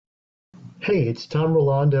Hey, it's Tom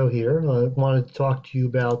Rolando here. I wanted to talk to you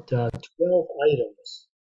about 12 items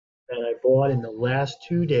that I bought in the last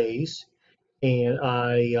 2 days and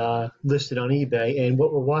I listed on eBay. And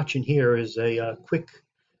what we're watching here is a quick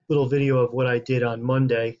little video of what I did on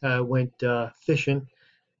Monday. I went fishing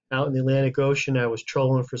out in the Atlantic Ocean. I was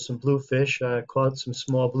trolling for some bluefish. I caught some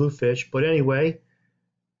small bluefish. But anyway,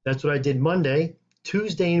 that's what I did Monday.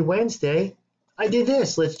 Tuesday and Wednesday, I did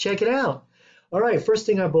this. Let's check it out. All right, first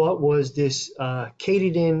thing I bought was this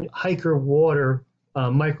Katydin Hiker Water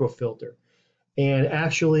microfilter. And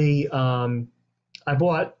actually, I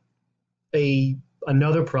bought a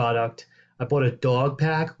another product. I bought a dog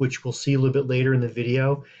pack, which we'll see a little bit later in the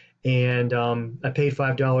video. And I paid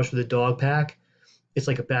 $5 for the dog pack. It's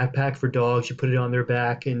like a backpack for dogs. You put it on their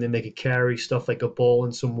back, and then they could carry stuff like a bowl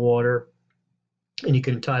and some water, and you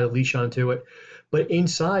can tie the leash onto it. But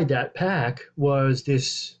inside that pack was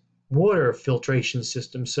this water filtration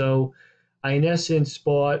system. So I, in essence,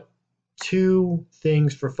 bought two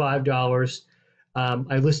things for $5.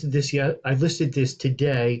 I listed this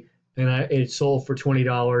today, and it sold for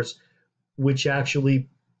 $20, which actually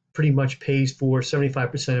pretty much pays for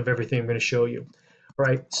 75% of everything I'm going to show you. All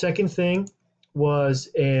right. Second thing was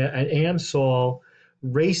an AMSOL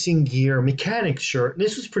racing gear mechanic shirt. And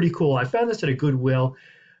this was pretty cool. I found this at a Goodwill.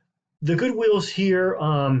 The Goodwills here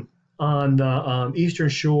on the eastern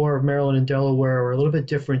shore of Maryland and Delaware are a little bit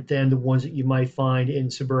different than the ones that you might find in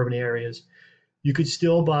suburban areas. You could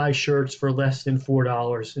still buy shirts for less than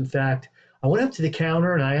 $4. In fact, I went up to the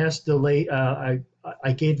counter and I asked the lady, I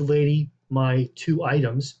gave the lady my two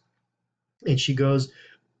items, and she goes,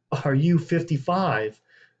 "Are you 55?"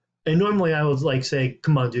 And normally I would like say,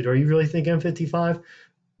 "Come on, dude, are you really thinking I'm 55?"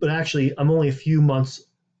 But actually, I'm only a few months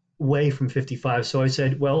away from 55. So I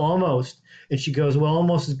said, "Well, almost." And she goes, "Well,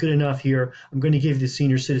 almost is good enough here. I'm going to give you the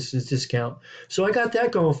senior citizens discount." So I got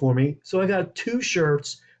that going for me. So I got two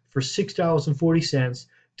shirts for $6.40.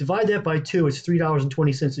 Divide that by two, it's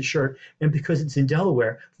 $3.20 a shirt. And because it's in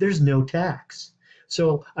Delaware, there's no tax.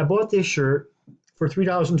 So I bought this shirt for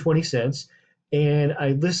 $3.20 and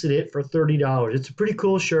I listed it for $30. It's a pretty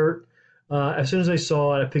cool shirt. As soon as I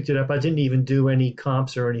saw it, I picked it up. I didn't even do any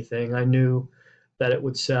comps or anything. I knew that it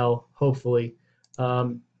would sell, hopefully.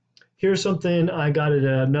 Um, Here's something I got at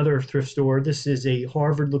another thrift store. This is a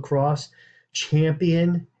Harvard lacrosse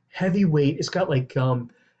champion heavyweight. It's got like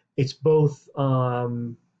it's both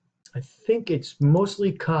I think it's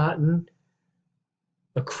mostly cotton,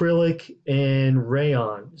 acrylic, and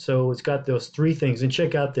rayon. So it's got those three things. And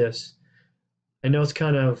check out this. I know it's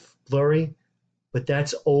kind of blurry, but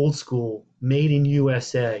that's old school, made in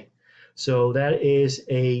USA. So that is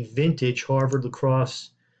a vintage Harvard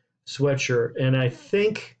lacrosse sweatshirt, and I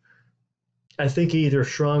think it either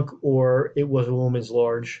shrunk or it was a woman's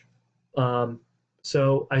large. Um,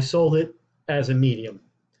 so I sold it as a medium.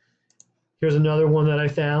 Here's another one that I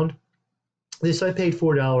found. This I paid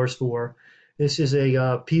 $4 for. This is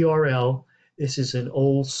a PRL. This is an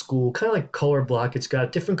old school, kind of like color block. It's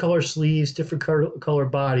got different color sleeves, different color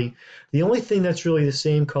body. The only thing that's really the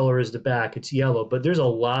same color is the back. It's yellow, but there's a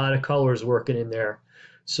lot of colors working in there.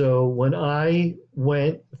 So when I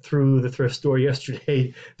went through the thrift store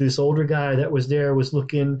yesterday, this older guy that was there was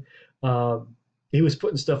looking. He was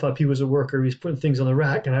putting stuff up. He was a worker. He was putting things on the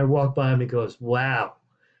rack, and I walked by him. And he goes, "Wow,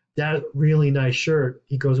 that really nice shirt."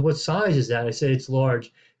 He goes, "What size is that?" I said, "It's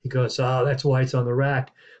large." He goes, "Oh, that's why it's on the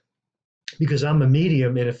rack." Because I'm a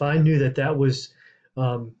medium, and if I knew that that was,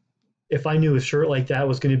 um, if I knew a shirt like that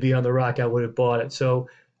was going to be on the rack, I would have bought it. So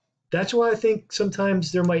that's why I think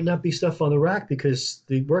sometimes there might not be stuff on the rack because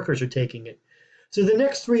the workers are taking it. So the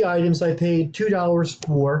next three items I paid $2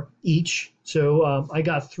 for each. So I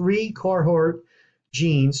got three Carhartt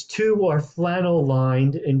jeans. Two are flannel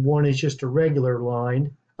lined, and one is just a regular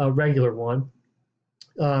one. The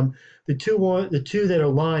two that are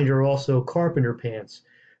lined are also carpenter pants.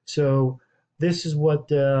 So this is what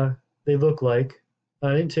they look like.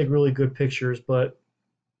 I didn't take really good pictures, but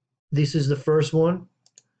this is the first one.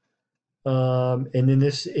 And then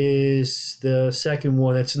this is the second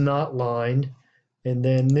one that's not lined. And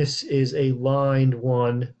then this is a lined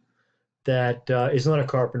one that is not a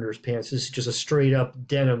carpenter's pants. This is just a straight up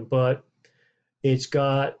denim, but it's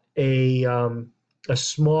got a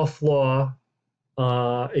small flaw.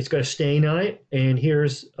 It's got a stain on it, and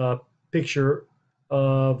here's a picture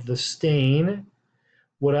of the stain.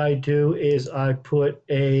 What I do is I put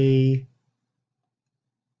a,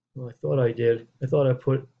 well, I thought I did. I thought I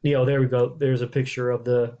put, there we go. There's a picture of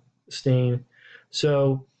the stain.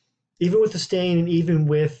 So even with the stain and even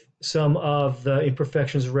with some of the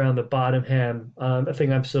imperfections around the bottom hem, I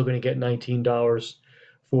think I'm still going to get $19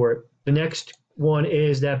 for it. The next one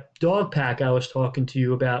is that dog pack I was talking to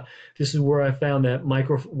you about. This is where I found that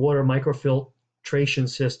water microfiltration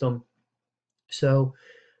system. So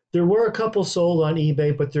there were a couple sold on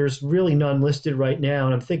eBay, but there's really none listed right now.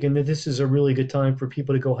 And I'm thinking that this is a really good time for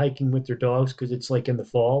people to go hiking with their dogs because it's like in the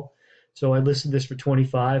fall. So I listed this for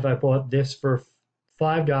 25. I bought this for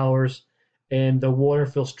 $5, and the water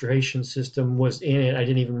filtration system was in it. I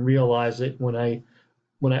didn't even realize it when I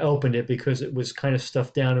opened it because it was kind of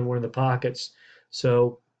stuffed down in one of the pockets.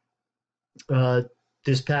 So uh,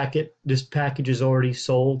 this package is already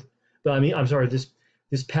sold. But I mean, I'm sorry,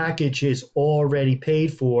 this package is already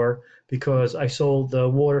paid for because I sold the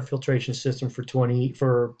water filtration system for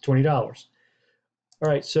 $20. All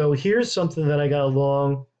right, so here's something that I got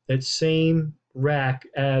along that same rack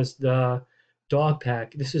as the dog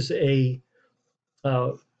pack. This is a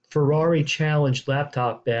uh, Ferrari Challenge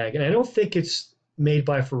laptop bag, and I don't think it's made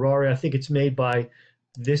by Ferrari. I think it's made by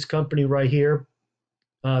this company right here,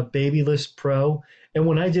 Babylist Pro. And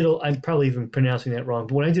when I did, I'm probably even pronouncing that wrong,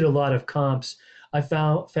 but when I did a lot of comps, I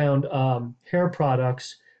found hair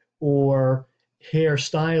products or hair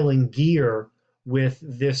styling gear with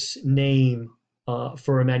this name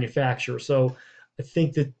for a manufacturer. So I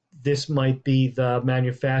think that this might be the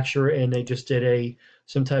manufacturer, and they just did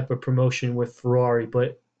some type of promotion with Ferrari.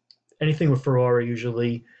 But anything with Ferrari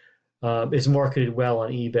usually is marketed well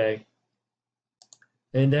on eBay.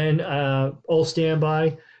 And then old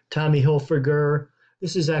standby, Tommy Hilfiger.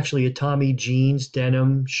 This is actually a Tommy jeans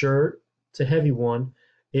denim shirt. It's a heavy one.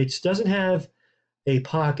 It doesn't have a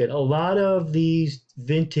pocket. A lot of these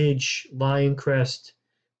vintage Lion Crest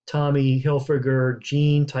Tommy Hilfiger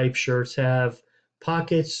jean type shirts have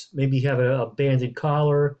pockets, maybe have a banded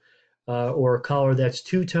collar or a collar that's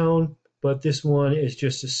two-tone, but this one is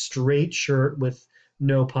just a straight shirt with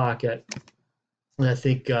no pocket. And I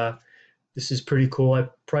think this is pretty cool. I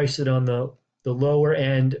priced it on the lower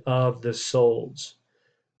end of the solds.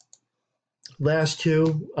 Last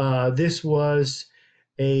two, a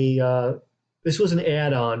this was an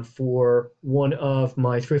add-on for one of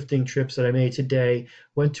my thrifting trips that I made today.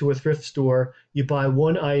 Went to a thrift store. You buy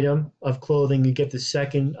one item of clothing, you get the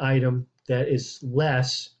second item that is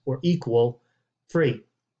less or equal free.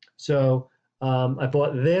 So I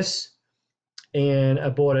bought this, and I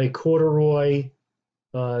bought a corduroy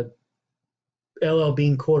uh, LL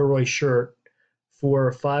Bean corduroy shirt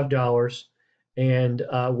for $5, and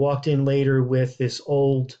walked in later with this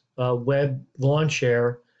old web lawn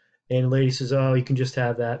chair, and the lady says, "Oh, you can just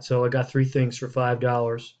have that." So I got three things for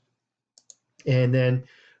 $5, and then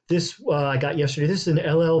this I got yesterday. This is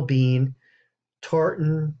an LL Bean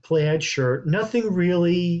tartan plaid shirt. Nothing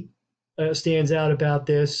really stands out about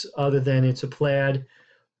this other than it's a plaid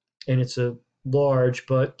and it's a large,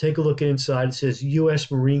 but take a look inside. It says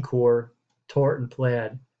U.S. Marine Corps tartan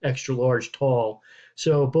plaid, extra large tall.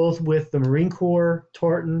 So both with the Marine Corps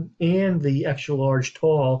tartan and the extra large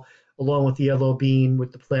tall, along with the yellow bean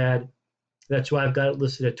with the plaid, that's why I've got it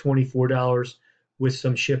listed at $24 with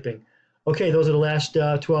some shipping. Okay, those are the last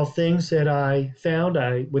 12 things that I found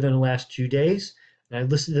within the last 2 days. And I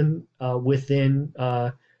listed them within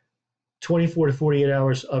 24 to 48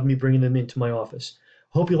 hours of me bringing them into my office.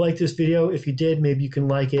 Hope you liked this video. If you did, maybe you can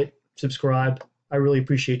like it, subscribe. I really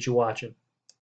appreciate you watching.